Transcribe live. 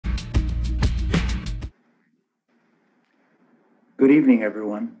Good evening,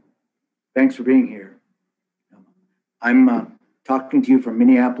 everyone. Thanks for being here. I'm talking to you from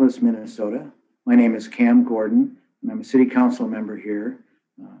Minneapolis, Minnesota. My name is Cam Gordon, and I'm a city council member here,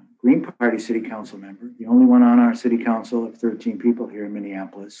 Green Party city council member, the only one on our city council of 13 people here in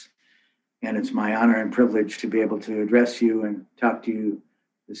Minneapolis. And it's my honor and privilege to be able to address you and talk to you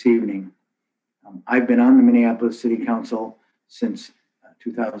this evening. I've been on the Minneapolis City Council since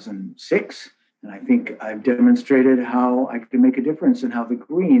 2006. And I think I've demonstrated how I can make a difference and how the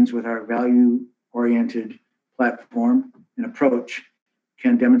Greens, with our value-oriented platform and approach,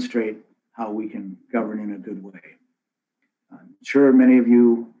 can demonstrate how we can govern in a good way. I'm sure many of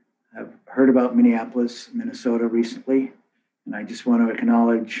you have heard about Minneapolis, Minnesota recently, and I just want to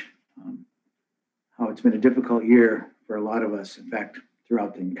acknowledge how it's been a difficult year for a lot of us, in fact,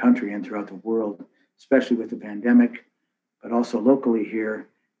 throughout the country and throughout the world, especially with the pandemic, but also locally here.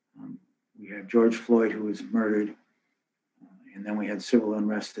 We had George Floyd, who was murdered, and then we had civil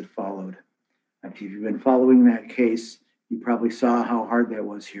unrest that followed. If you've been following that case, you probably saw how hard that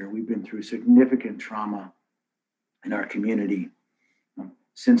was here. We've been through significant trauma in our community.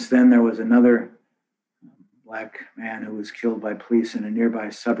 Since then, there was another Black man who was killed by police in a nearby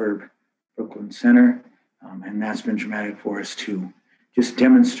suburb, Brooklyn Center, and that's been traumatic for us too. Just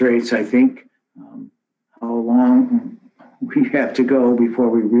demonstrates, I think, how long we have to go before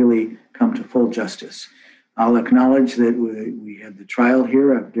we really come to full justice. I'll acknowledge that we had the trial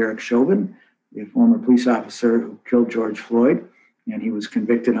here of Derek Chauvin, the former police officer who killed George Floyd, and he was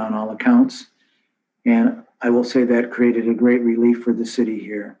convicted on all accounts. And I will say that created a great relief for the city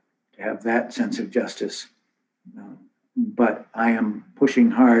here to have that sense of justice. But I am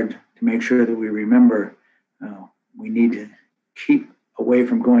pushing hard to make sure that we remember we need to keep away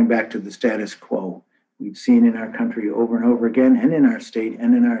from going back to the status quo. We've seen in our country over and over again, and in our state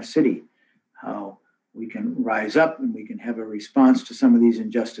and in our city, how we can rise up and we can have a response to some of these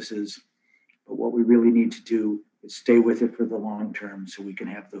injustices. But what we really need to do is stay with it for the long term so we can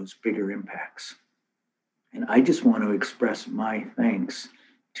have those bigger impacts. And I just want to express my thanks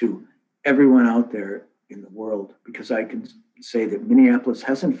to everyone out there in the world, because I can say that Minneapolis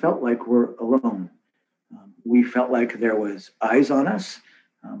hasn't felt like we're alone. We felt like there was eyes on us,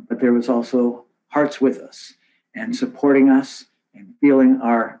 but there was also hearts with us and supporting us and feeling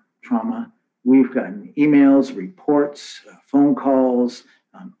our trauma. We've gotten emails, reports, phone calls,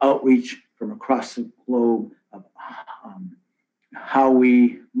 outreach from across the globe of how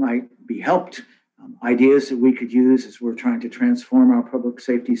we might be helped, ideas that we could use as we're trying to transform our public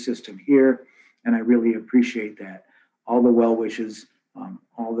safety system here. And I really appreciate that. All the well wishes,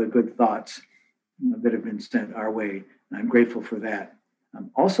 all the good thoughts that have been sent our way. And I'm grateful for that.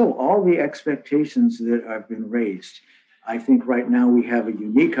 Also, all the expectations that have been raised. I think right now we have a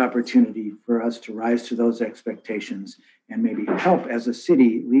unique opportunity for us to rise to those expectations and maybe help as a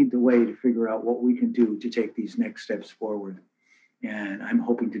city lead the way to figure out what we can do to take these next steps forward. And I'm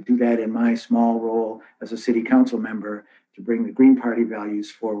hoping to do that in my small role as a city council member to bring the Green Party values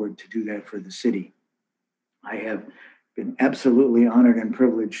forward to do that for the city. I have been absolutely honored and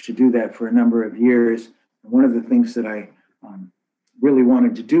privileged to do that for a number of years. And one of the things that I really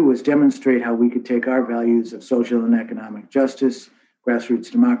wanted to do was demonstrate how we could take our values of social and economic justice,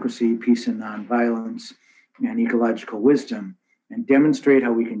 grassroots democracy, peace and nonviolence, and ecological wisdom, and demonstrate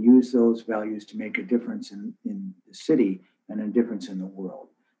how we can use those values to make a difference in the city and a difference in the world.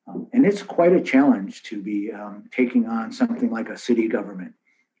 And it's quite a challenge to be taking on something like a city government.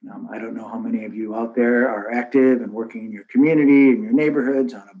 I don't know how many of you out there are active and working in your community, in your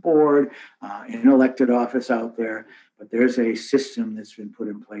neighborhoods, on a board, in an elected office out there, but there's a system that's been put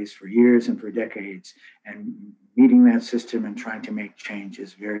in place for years and for decades. And meeting that system and trying to make change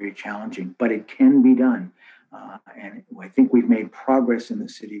is very challenging, but it can be done. And I think we've made progress in the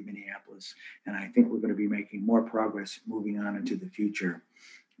city of Minneapolis, and I think we're going to be making more progress moving on into the future.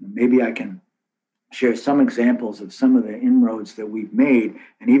 Maybe I can share some examples of some of the inroads that we've made,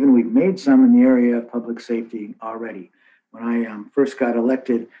 and even we've made some in the area of public safety already. When I first got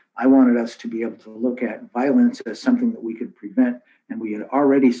elected, I wanted us to be able to look at violence as something that we could prevent, and we had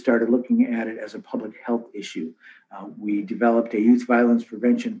already started looking at it as a public health issue. We developed a youth violence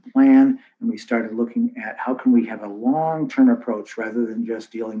prevention plan, and we started looking at how can we have a long-term approach rather than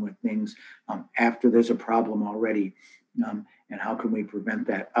just dealing with things after there's a problem already. And how can we prevent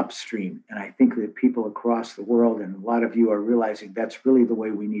that upstream? And I think that people across the world, and a lot of you are realizing that's really the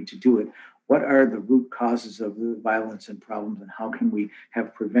way we need to do it. What are the root causes of the violence and problems, and how can we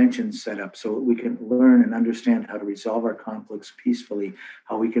have prevention set up so that we can learn and understand how to resolve our conflicts peacefully,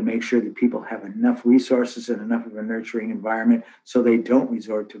 how we can make sure that people have enough resources and enough of a nurturing environment so they don't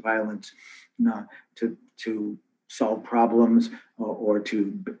resort to violence, to solve problems or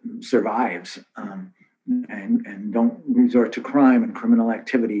to survive, and don't resort to crime and criminal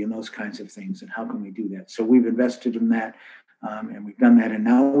activity and those kinds of things. And how can we do that? So we've invested in that, and we've done that. And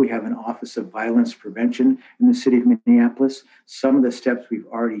now we have an Office of Violence Prevention in the city of Minneapolis. Some of the steps we've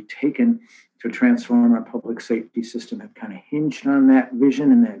already taken to transform our public safety system have kind of hinged on that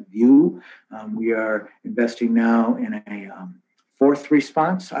vision and that view. We are investing now in a fourth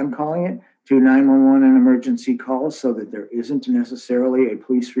response, I'm calling it, to 911 and emergency calls, so that there isn't necessarily a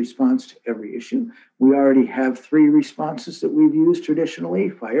police response to every issue. We already have 3 responses that we've used traditionally: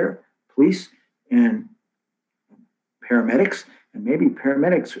 fire, police, and paramedics. And maybe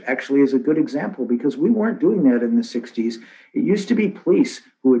paramedics actually is a good example, because we weren't doing that in the 60s. It used to be police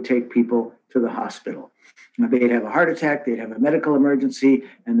who would take people to the hospital. They'd have a heart attack, they'd have a medical emergency,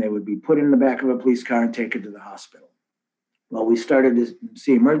 and they would be put in the back of a police car and taken to the hospital. Well, we started to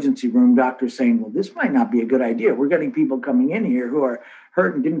see emergency room doctors saying, well, this might not be a good idea. We're getting people coming in here who are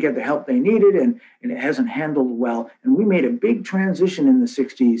hurt and didn't get the help they needed, and it hasn't handled well. And we made a big transition in the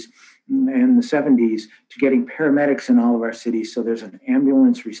 60s and the 70s to getting paramedics in all of our cities. So there's an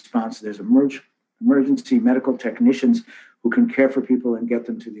ambulance response, there's emergency medical technicians who can care for people and get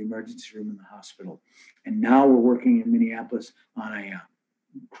them to the emergency room in the hospital. And now we're working in Minneapolis on a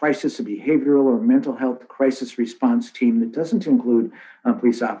crisis, a behavioral or mental health crisis response team that doesn't include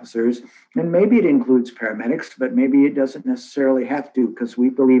police officers. And maybe it includes paramedics, but maybe it doesn't necessarily have to, because we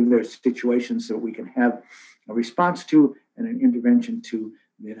believe there's situations that we can have a response to and an intervention to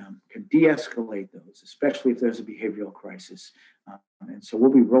that can de-escalate those, especially if there's a behavioral crisis. And so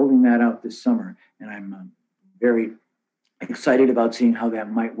we'll be rolling that out this summer. And I'm very excited about seeing how that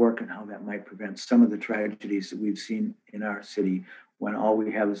might work and how that might prevent some of the tragedies that we've seen in our city when all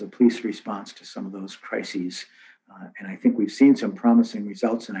we have is a police response to some of those crises. And I think we've seen some promising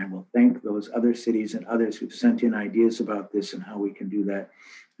results, and I will thank those other cities and others who've sent in ideas about this and how we can do that.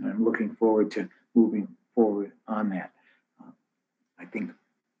 And I'm looking forward to moving forward on that.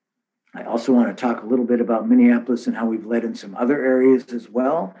 I also want to talk a little bit about Minneapolis and how we've led in some other areas as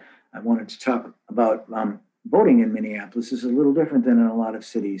well. I wanted to talk about voting in Minneapolis is a little different than in a lot of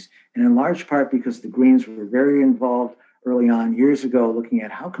cities, and in large part because the Greens were very involved early on years ago, looking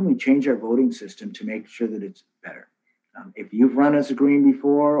at how can we change our voting system to make sure that it's better. If you've run as a Green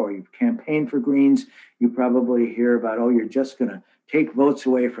before, or you've campaigned for Greens, you probably hear about, oh, you're just going to take votes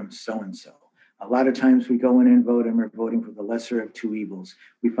away from so-and-so. A lot of times we go in and vote and we're voting for the lesser of two evils.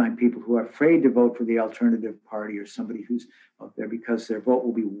 We find people who are afraid to vote for the alternative party or somebody who's out there because their vote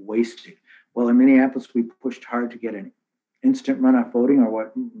will be wasted. Well, in Minneapolis, we pushed hard to get an instant runoff voting, or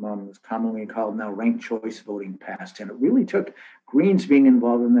what is commonly called now ranked choice voting, passed. And it really took Greens being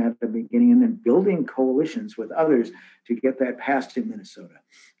involved in that at the beginning and then building coalitions with others to get that passed in Minnesota.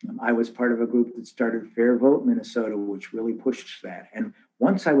 I was part of a group that started Fair Vote Minnesota, which really pushed that. And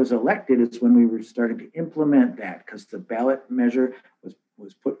once I was elected, it's when we were starting to implement that, because the ballot measure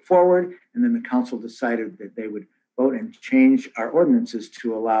was put forward, and then the council decided that they would vote and change our ordinances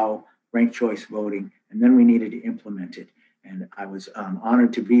to allow ranked choice voting, and then we needed to implement it. And I was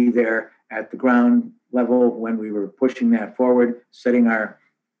honored to be there at the ground level when we were pushing that forward, setting our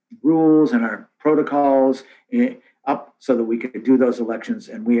rules and our protocols up so that we could do those elections.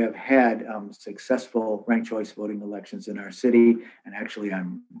 And we have had successful ranked choice voting elections in our city. And actually,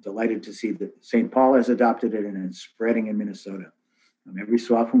 I'm delighted to see that St. Paul has adopted it and it's spreading in Minnesota. Every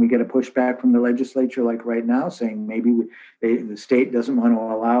so often we get a pushback from the legislature, like right now, saying maybe the state doesn't want to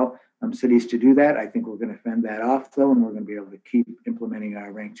allow cities to do that. I think we're going to fend that off, though, and we're going to be able to keep implementing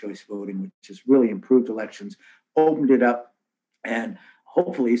our ranked choice voting, which has really improved elections, opened it up, and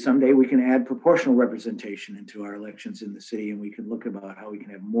hopefully someday we can add proportional representation into our elections in the city, and we can look about how we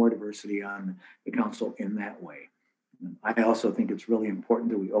can have more diversity on the council in that way. I also think it's really important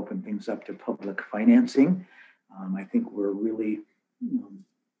that we open things up to public financing. I think we're really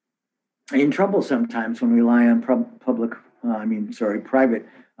in trouble sometimes when we rely on private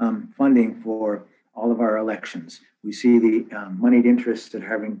funding for all of our elections. We see the moneyed interests that are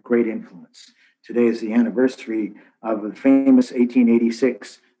having great influence. Today is the anniversary of the famous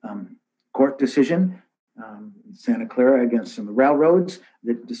 1886 court decision, Santa Clara against some railroads,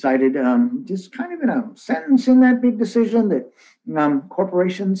 that decided just kind of in a sentence in that big decision that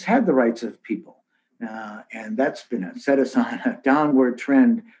corporations had the rights of people. And that's been set us on a downward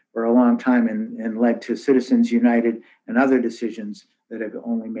trend for a long time and led to Citizens United and other decisions that have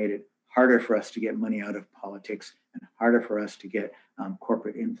only made it harder for us to get money out of politics and harder for us to get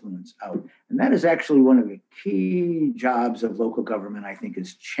corporate influence out. And that is actually one of the key jobs of local government, I think,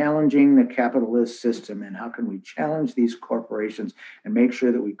 is challenging the capitalist system. And how can we challenge these corporations and make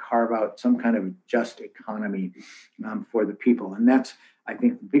sure that we carve out some kind of just economy for the people? And that's, I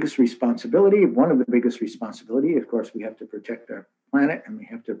think, the biggest responsibility. One of the biggest responsibility, of course, we have to protect our planet and we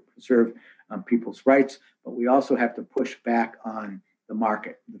have to preserve people's rights, but we also have to push back on the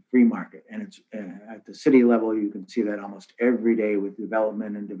market, the free market. And it's at the city level, you can see that almost every day with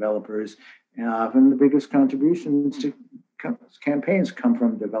development and developers. And often the biggest contributions to campaigns come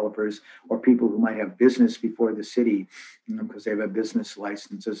from developers or people who might have business before the city, because they have a business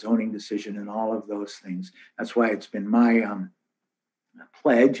license, a zoning decision, and all of those things. That's why it's been my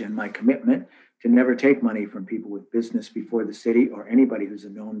pledge and my commitment to never take money from people with business before the city or anybody who's a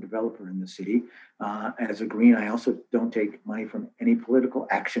known developer in the city. As a Green, I also don't take money from any political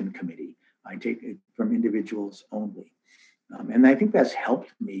action committee. I take it from individuals only. And I think that's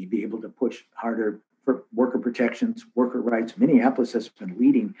helped me be able to push harder for worker protections, worker rights. Minneapolis has been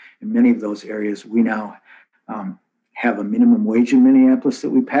leading in many of those areas. We now have a minimum wage in Minneapolis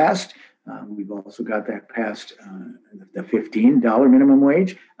that we passed. We've also got that passed, the $15 minimum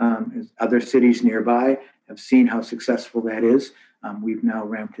wage. Other cities nearby have seen how successful that is. We've now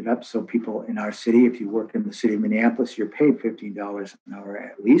ramped it up so people in our city, if you work in the city of Minneapolis, you're paid $15 an hour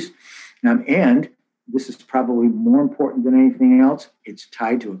at least. And this is probably more important than anything else. It's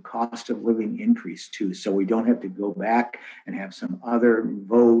tied to a cost of living increase too. So we don't have to go back and have some other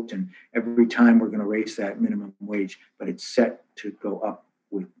vote and every time we're going to raise that minimum wage, but it's set to go up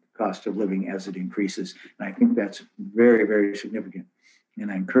with cost of living as it increases. And I think that's very, very significant.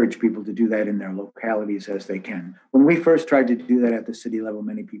 And I encourage people to do that in their localities as they can. When we first tried to do that at the city level,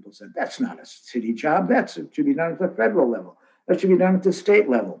 many people said, that's not a city job. It should be done at the federal level. That should be done at the state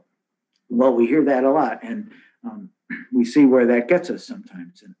level. Well, we hear that a lot. And we see where that gets us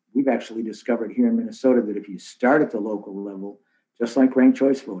sometimes. And we've actually discovered here in Minnesota that if you start at the local level, just like ranked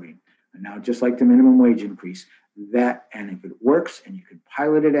choice voting, and now just like the minimum wage increase, and if it works and you can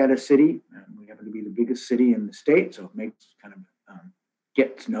pilot it at a city, and we happen to be the biggest city in the state, so it makes kind of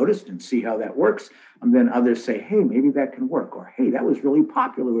gets noticed and see how that works. And then others say, hey, maybe that can work. Or, hey, that was really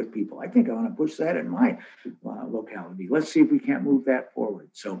popular with people. I think I want to push that in my locality. Let's see if we can't move that forward.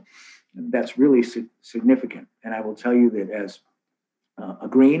 So that's really significant. And I will tell you that as a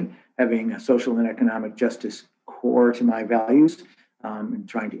Green, having a social and economic justice core to my values and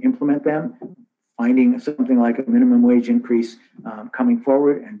trying to implement them, finding something like a minimum wage increase coming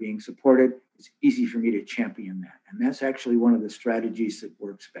forward and being supported, it's easy for me to champion that. And that's actually one of the strategies that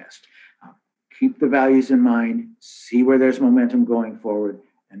works best. Keep the values in mind, see where there's momentum going forward,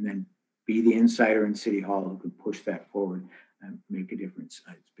 and then be the insider in City Hall who can push that forward and make a difference.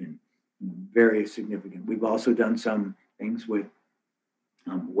 It's been very significant. We've also done some things with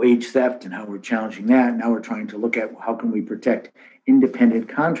wage theft and how we're challenging that. Now we're trying to look at how can we protect independent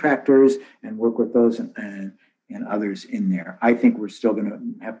contractors and work with those and others in there. I think we're still going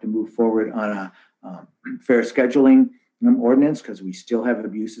to have to move forward on a fair scheduling ordinance because we still have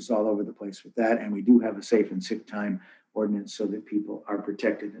abuses all over the place with that. And we do have a safe and sick time ordinance so that people are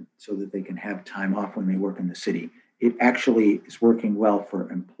protected and so that they can have time off when they work in the city. It actually is working well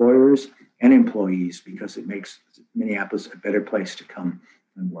for employers and employees because it makes Minneapolis a better place to come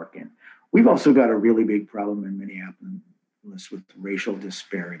and work in. We've also got a really big problem in Minneapolis with racial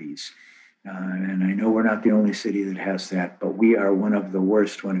disparities. And I know we're not the only city that has that, but we are one of the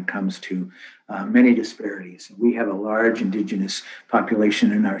worst when it comes to many disparities. We have a large Indigenous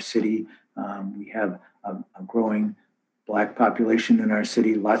population in our city. We have a growing Black population in our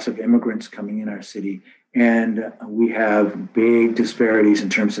city, lots of immigrants coming in our city. And we have big disparities in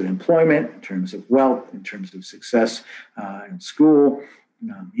terms of employment, in terms of wealth, in terms of success in school,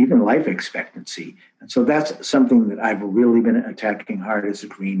 even life expectancy. And so that's something that I've really been attacking hard as a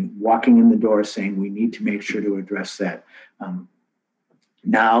Green, walking in the door saying we need to make sure to address that.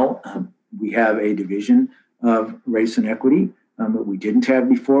 Now we have a division of race and equity that we didn't have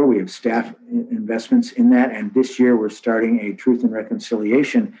before. We have staff investments in that. And this year we're starting a Truth and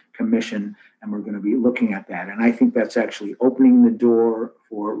Reconciliation Commission, and we're going to be looking at that. And I think that's actually opening the door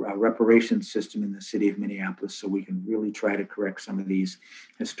for a reparations system in the city of Minneapolis so we can really try to correct some of these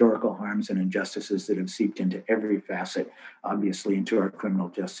historical harms and injustices that have seeped into every facet, obviously, into our criminal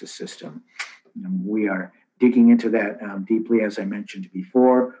justice system. And we are digging into that deeply, as I mentioned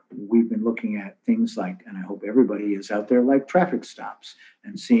before. We've been looking at things like, and I hope everybody is out there, like traffic stops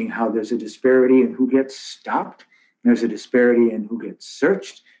and seeing how there's a disparity in who gets stopped. There's a disparity in who gets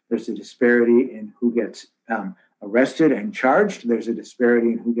searched. There's a disparity in who gets arrested and charged. There's a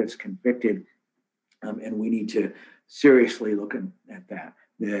disparity in who gets convicted, and we need to seriously look at that.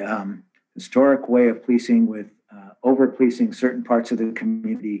 The historic way of policing with over-policing certain parts of the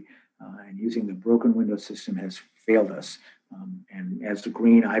community and using the broken window system has failed us. And as the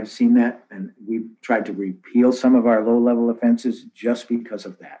Green, I've seen that, and we've tried to repeal some of our low-level offenses just because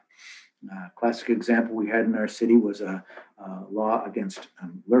of that. Classic example we had in our city was a law against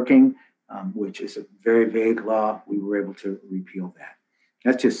lurking, which is a very vague law. We were able to repeal that.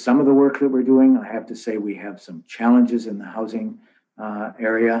 That's just some of the work that we're doing. I have to say we have some challenges in the housing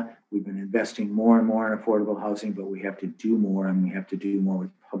area. We've been investing more and more in affordable housing, but we have to do more, and we have to do more with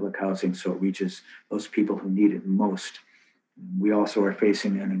public housing so it reaches those people who need it most. We also are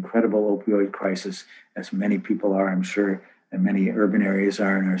facing an incredible opioid crisis, as many people are, I'm sure, and many urban areas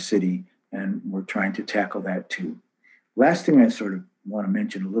are in our city, and we're trying to tackle that too. Last thing I sort of want to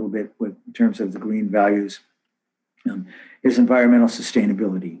mention a little bit in terms of the Green values is environmental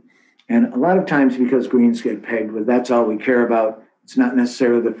sustainability. And a lot of times, because Greens get pegged with that's all we care about, it's not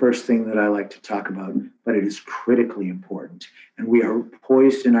necessarily the first thing that I like to talk about, but it is critically important. And we are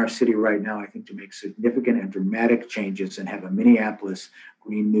poised in our city right now, I think, to make significant and dramatic changes and have a Minneapolis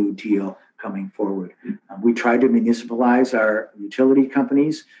Green New Deal coming forward. We tried to municipalize our utility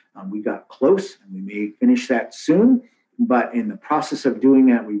companies. We got close, and we may finish that soon. But in the process of doing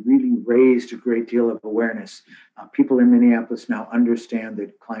that, we really raised a great deal of awareness. People in Minneapolis now understand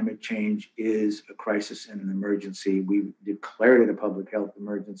that climate change is a crisis and an emergency. We declared it a public health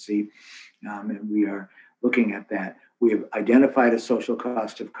emergency, and we are looking at that. We have identified a social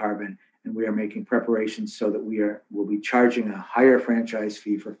cost of carbon, and we are making preparations so that we'll be charging a higher franchise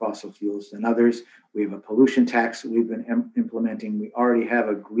fee for fossil fuels than others. We have a pollution tax that we've been implementing. We already have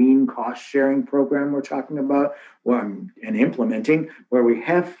a green cost sharing program we're talking about and implementing, where we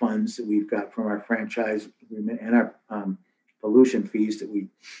have funds that we've got from our franchise agreement and our pollution fees that we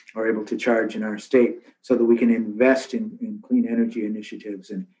are able to charge in our state, so that we can invest in clean energy initiatives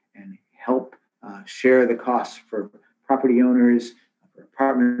and help share the costs for property owners, for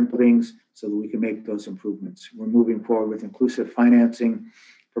apartment buildings, so that we can make those improvements. We're moving forward with inclusive financing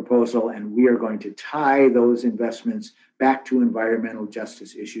proposal, and we are going to tie those investments back to environmental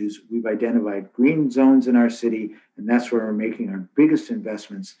justice issues. We've identified green zones in our city, and that's where we're making our biggest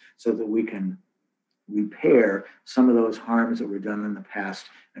investments so that we can repair some of those harms that were done in the past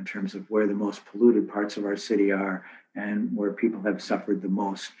in terms of where the most polluted parts of our city are and where people have suffered the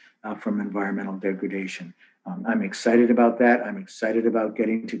most from environmental degradation. I'm excited about that. I'm excited about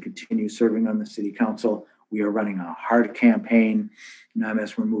getting to continue serving on the city council. We are running a hard campaign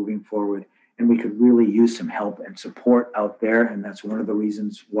as we're moving forward, and we could really use some help and support out there. And that's one of the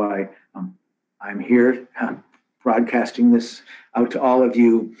reasons why I'm here broadcasting this out to all of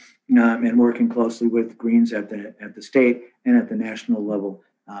you and working closely with Greens at the state and at the national level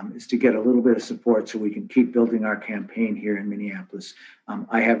is to get a little bit of support so we can keep building our campaign here in Minneapolis.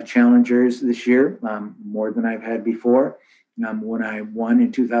 I have challengers this year, more than I've had before. When I won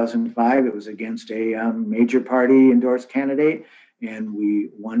in 2005, it was against a major party endorsed candidate, and we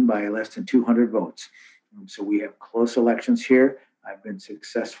won by less than 200 votes. So we have close elections here. I've been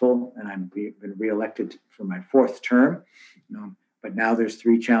successful, and I've been reelected for my fourth term. But now there's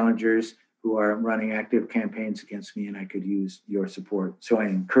three challengers who are running active campaigns against me, and I could use your support. So I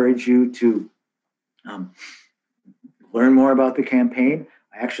encourage you to learn more about the campaign.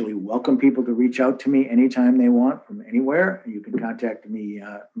 I actually welcome people to reach out to me anytime they want from anywhere. You can contact me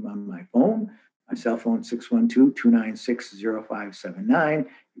on my phone, my cell phone, 612-296-0579.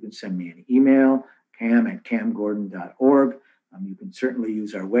 You can send me an email, cam@camgordon.org. You can certainly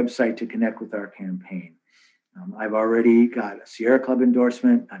use our website to connect with our campaign. I've already got a Sierra Club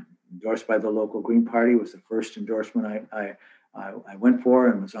endorsement. I'm endorsed by the local Green Party. It was the first endorsement I went for,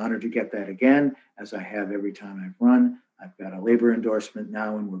 and was honored to get that again, as I have every time I've run. I've got a labor endorsement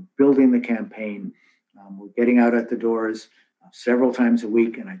now, and we're building the campaign. We're getting out at the doors several times a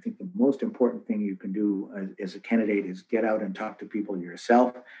week, and I think the most important thing you can do as a candidate is get out and talk to people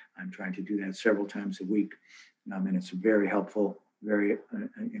yourself. I'm trying to do that several times a week, and it's very helpful, very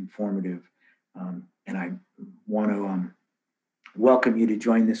informative. And I want to welcome you to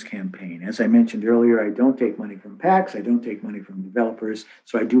join this campaign. As I mentioned earlier, I don't take money from PACs. I don't take money from developers.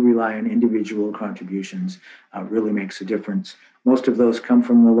 So I do rely on individual contributions. Really makes a difference. Most of those come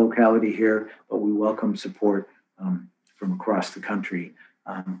from the locality here, but we welcome support from across the country.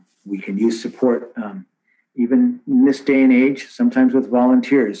 We can use support even in this day and age, sometimes with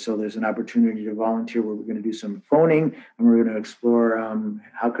volunteers. So there's an opportunity to volunteer where we're going to do some phoning, and we're going to explore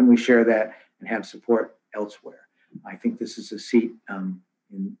how can we share that and have support elsewhere. I think this is a seat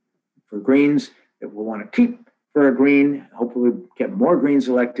for Greens that we'll want to keep, for a Green, hopefully get more Greens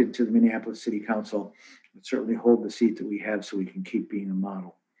elected to the Minneapolis City Council, but certainly hold the seat that we have so we can keep being a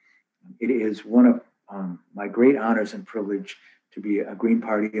model. It is one of my great honors and privilege to be a Green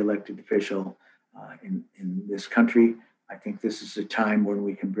Party elected official in this country. I think this is a time when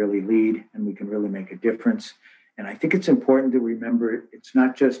we can really lead and we can really make a difference. And I think it's important to remember it's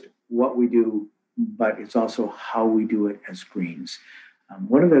not just what we do, but it's also how we do it as Greens.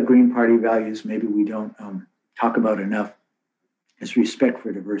 One of the Green Party values maybe we don't talk about enough is respect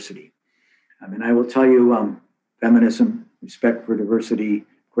for diversity. And I will tell you, feminism, respect for diversity,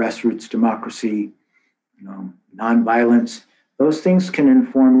 grassroots democracy, nonviolence, those things can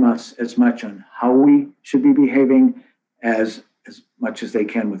inform us as much on how we should be behaving as much as they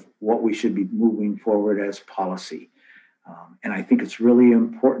can with what we should be moving forward as policy. And I think it's really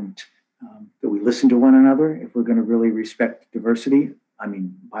important that we listen to one another if we're going to really respect diversity. I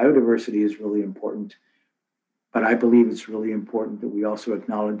mean, biodiversity is really important, but I believe it's really important that we also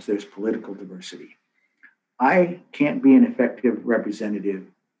acknowledge there's political diversity. I can't be an effective representative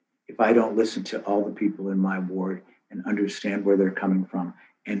if I don't listen to all the people in my ward and understand where they're coming from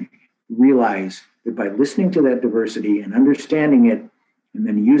and realize that by listening to that diversity and understanding it and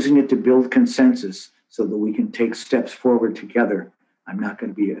then using it to build consensus so that we can take steps forward together, I'm not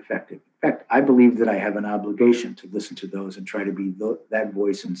going to be effective. In fact, I believe that I have an obligation to listen to those and try to be that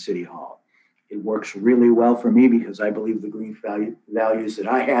voice in City Hall. It works really well for me because I believe the Green values that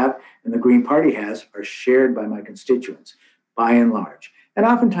I have and the Green Party has are shared by my constituents, by and large. And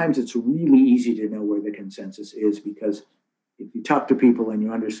oftentimes it's really easy to know where the consensus is because if you talk to people and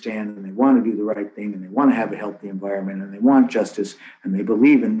you understand and they want to do the right thing and they want to have a healthy environment and they want justice and they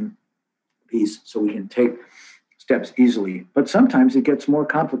believe in peace, so we can take steps easily. But sometimes it gets more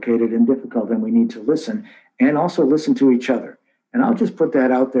complicated and difficult and we need to listen and also listen to each other. And I'll just put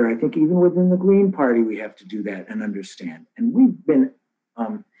that out there. I think even within the Green Party, we have to do that and understand. And we've been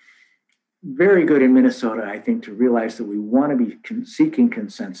very good in Minnesota, I think, to realize that we want to be seeking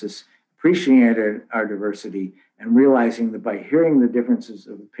consensus, appreciating our diversity, and realizing that by hearing the differences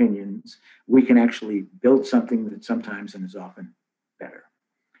of opinions, we can actually build something that sometimes and is often better.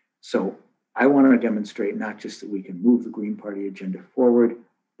 So I want to demonstrate not just that we can move the Green Party agenda forward,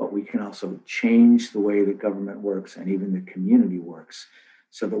 but we can also change the way that government works and even the community works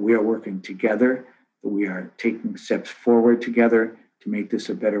so that we are working together, that we are taking steps forward together to make this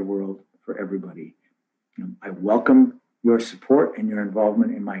a better world for everybody. I welcome your support and your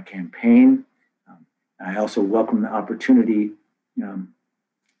involvement in my campaign. I also welcome the opportunity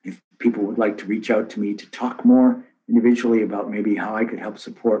if people would like to reach out to me to talk more individually about maybe how I could help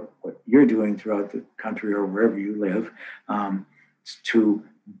support what you're doing throughout the country or wherever you live to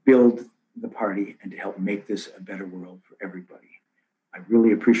build the party and to help make this a better world for everybody. I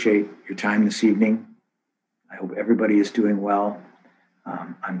really appreciate your time this evening. I hope everybody is doing well.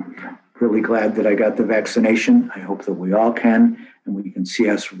 I'm really glad that I got the vaccination. I hope that we all can, and we can see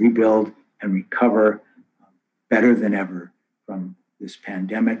us rebuild and recover better than ever from this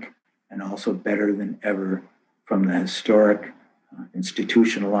pandemic, and also better than ever from the historic,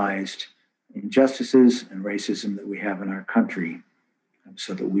 institutionalized injustices and racism that we have in our country,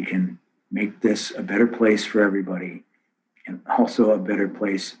 so that we can make this a better place for everybody and also a better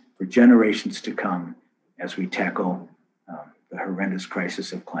place for generations to come as we tackle the horrendous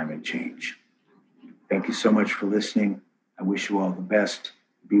crisis of climate change. Thank you so much for listening. I wish you all the best.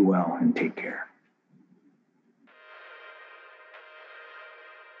 Be well and take care.